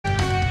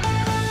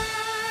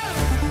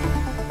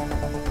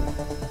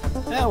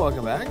And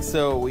welcome back.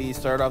 So we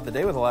start off the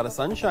day with a lot of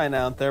sunshine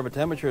out there, but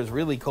temperature is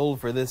really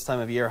cold for this time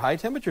of year. High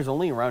temperatures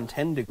only around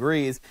 10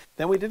 degrees.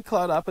 Then we did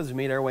cloud up as we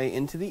made our way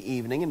into the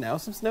evening, and now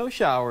some snow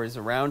showers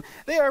around.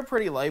 They are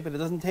pretty light, but it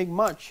doesn't take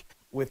much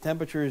with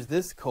temperatures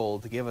this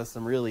cold to give us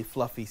some really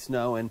fluffy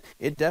snow, and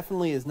it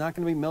definitely is not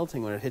going to be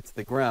melting when it hits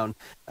the ground.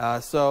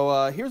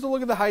 So here's a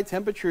look at the high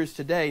temperatures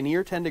today.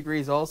 Near 10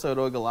 degrees also at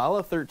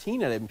Ogallala,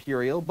 13 at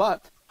Imperial,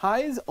 but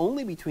highs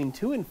only between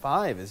 2 and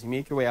 5 as you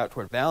make your way out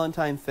toward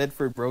Valentine,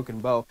 Thedford, Broken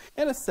Bow,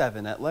 and a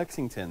 7 at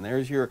Lexington.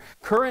 There's your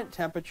current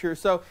temperature.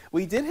 So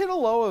we did hit a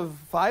low of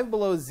 5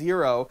 below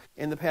 0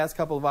 in the past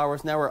couple of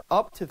hours. Now we're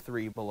up to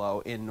 3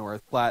 below in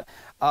North Platte.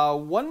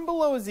 1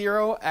 below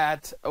 0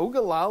 at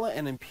Ogallala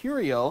and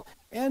Imperial,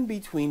 and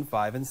between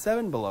 5 and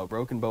 7 below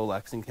Broken Bow,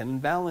 Lexington,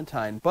 and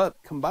Valentine. But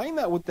combine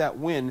that with that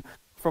wind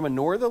from a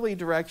northerly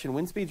direction.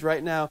 Wind speeds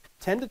right now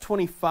 10 to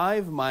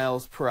 25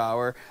 miles per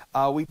hour.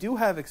 We do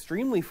have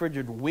extremely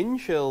frigid wind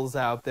chills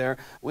out there.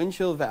 Wind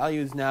chill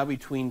values now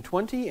between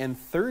 20 and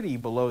 30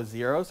 below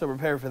 0, so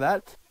prepare for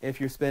that if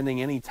you're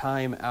spending any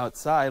time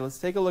outside. Let's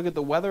take a look at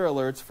the weather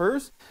alerts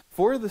first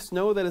for the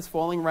snow that is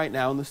falling right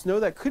now and the snow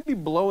that could be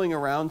blowing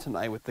around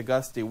tonight with the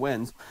gusty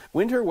winds.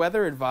 Winter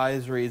weather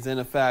advisory is in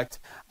effect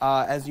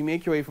as you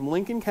make your way from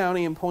Lincoln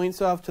County and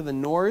points off to the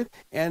north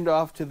and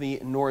off to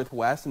the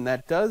northwest, and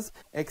that does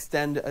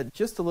extend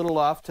just a little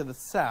off to the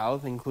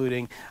south,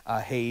 including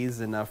Hayes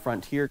and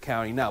Frontier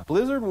County. Now,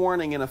 blizzard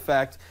warning in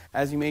effect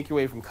as you make your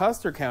way from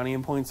Custer County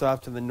and points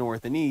off to the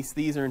north and east.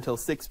 These are until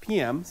 6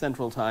 p.m.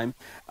 Central Time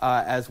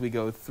as we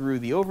go through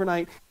the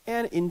overnight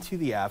and into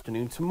the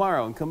afternoon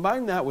tomorrow. And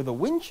combine that with a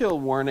wind chill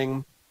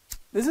warning.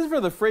 This is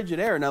for the frigid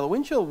air. Now, the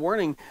wind chill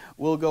warning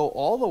will go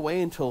all the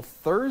way until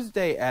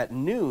Thursday at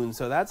noon,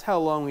 so that's how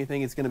long we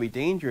think it's going to be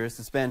dangerous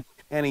to spend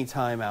any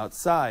time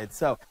outside.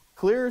 So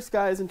clear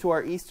skies into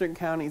our eastern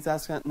counties.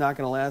 That's not going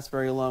to last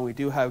very long. We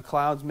do have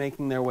clouds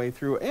making their way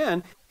through.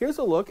 And here's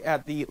a look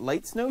at the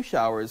light snow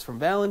showers from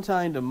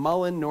Valentine to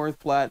Mullen, North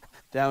Platte,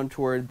 down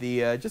toward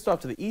the, just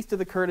off to the east of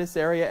the Curtis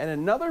area. And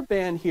another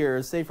band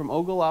here, say from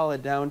Ogallala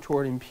down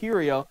toward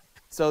Imperial.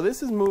 So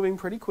this is moving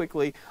pretty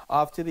quickly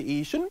off to the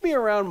east. Shouldn't be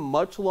around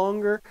much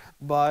longer,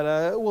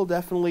 but it will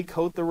definitely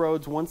coat the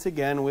roads once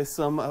again with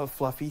some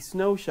fluffy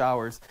snow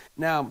showers.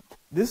 Now,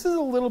 this is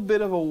a little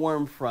bit of a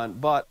warm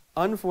front, but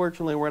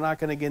unfortunately, we're not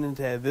going to get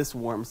into this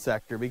warm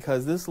sector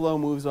because this low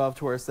moves off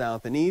to our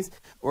south and east.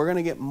 We're going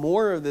to get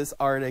more of this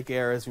Arctic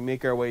air as we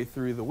make our way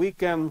through the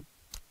weekend,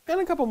 and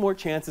a couple more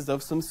chances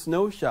of some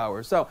snow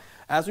showers. So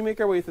as we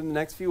make our way through the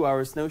next few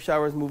hours, snow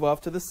showers move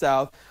off to the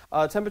south.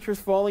 Temperatures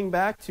falling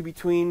back to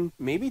between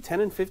maybe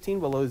 10 and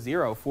 15 below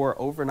 0 for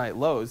overnight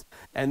lows.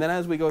 And then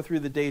as we go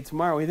through the day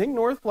tomorrow, we think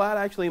North Platte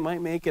actually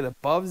might make it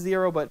above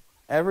 0, but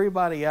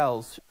everybody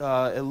else,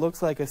 it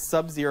looks like a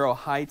sub-zero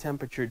high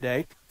temperature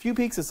day. Few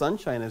peaks of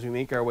sunshine as we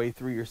make our way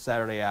through your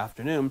Saturday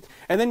afternoon.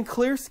 And then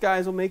clear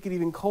skies will make it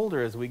even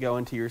colder as we go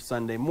into your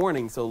Sunday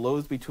morning. So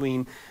lows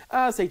between,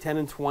 say, 10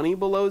 and 20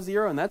 below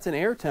 0, and that's an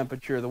air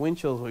temperature. The wind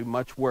chills will be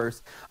much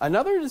worse.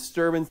 Another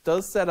disturbance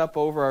does set up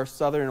over our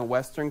southern and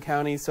western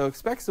counties, so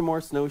expect some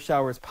more snow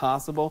showers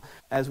possible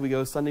as we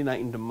go Sunday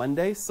night into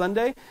Monday.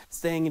 Sunday,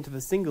 staying into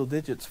the single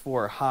digits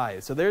for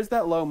highs. So there's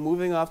that low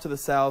moving off to the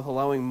south,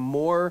 allowing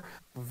more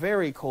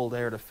very cold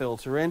air to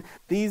filter in.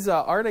 These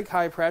Arctic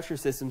high pressure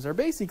systems are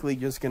basically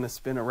just going to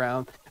spin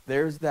around.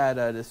 There's that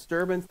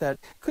disturbance that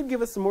could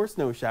give us some more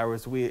snow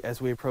showers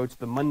as we approach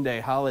the Monday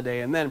holiday.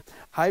 And then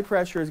high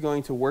pressure is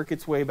going to work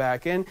its way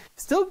back in,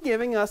 still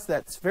giving us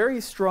that very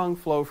strong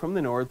flow from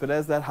the north, but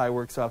as that high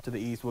works off to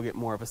the east, we'll get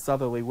more of a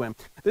southerly wind.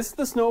 This is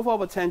the snowfall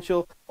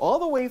potential all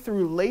the way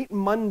through late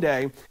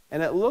Monday,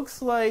 and it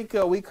looks like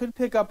we could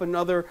pick up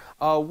another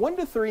 1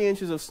 to 3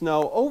 inches of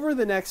snow over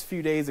the next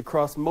few days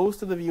across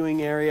most of the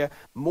viewing area.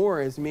 More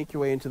as you make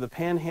your way into the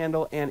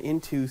Panhandle and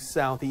into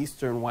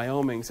southeastern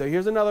Wyoming. So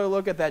here's another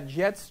look at that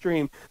jet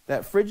stream,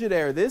 that frigid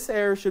air. This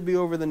air should be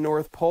over the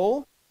North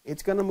Pole.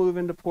 It's going to move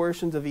into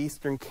portions of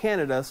eastern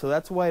Canada, so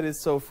that's why it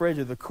is so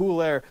frigid, the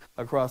cool air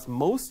across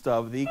most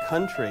of the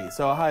country.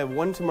 So a high of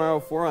 1 tomorrow,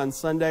 4 on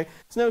Sunday.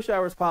 Snow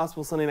showers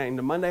possible Sunday night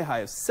into Monday, high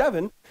of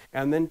 7.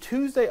 And then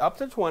Tuesday up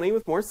to 20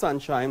 with more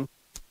sunshine.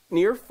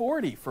 Near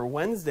 40 for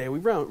Wednesday. We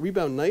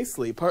rebound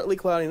nicely. Partly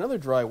cloudy, another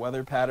dry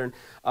weather pattern.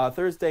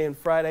 Thursday and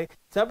Friday,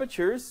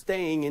 temperatures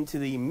staying into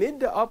the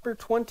mid to upper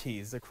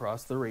 20s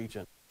across the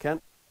region.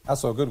 Kent?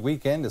 Also a good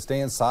weekend to stay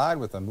inside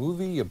with a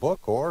movie, a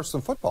book, or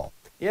some football.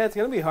 Yeah, it's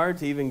going to be hard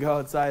to even go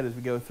outside as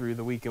we go through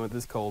the weekend with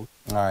this cold.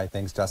 All right,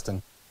 thanks,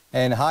 Justin.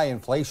 And high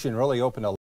inflation really opened a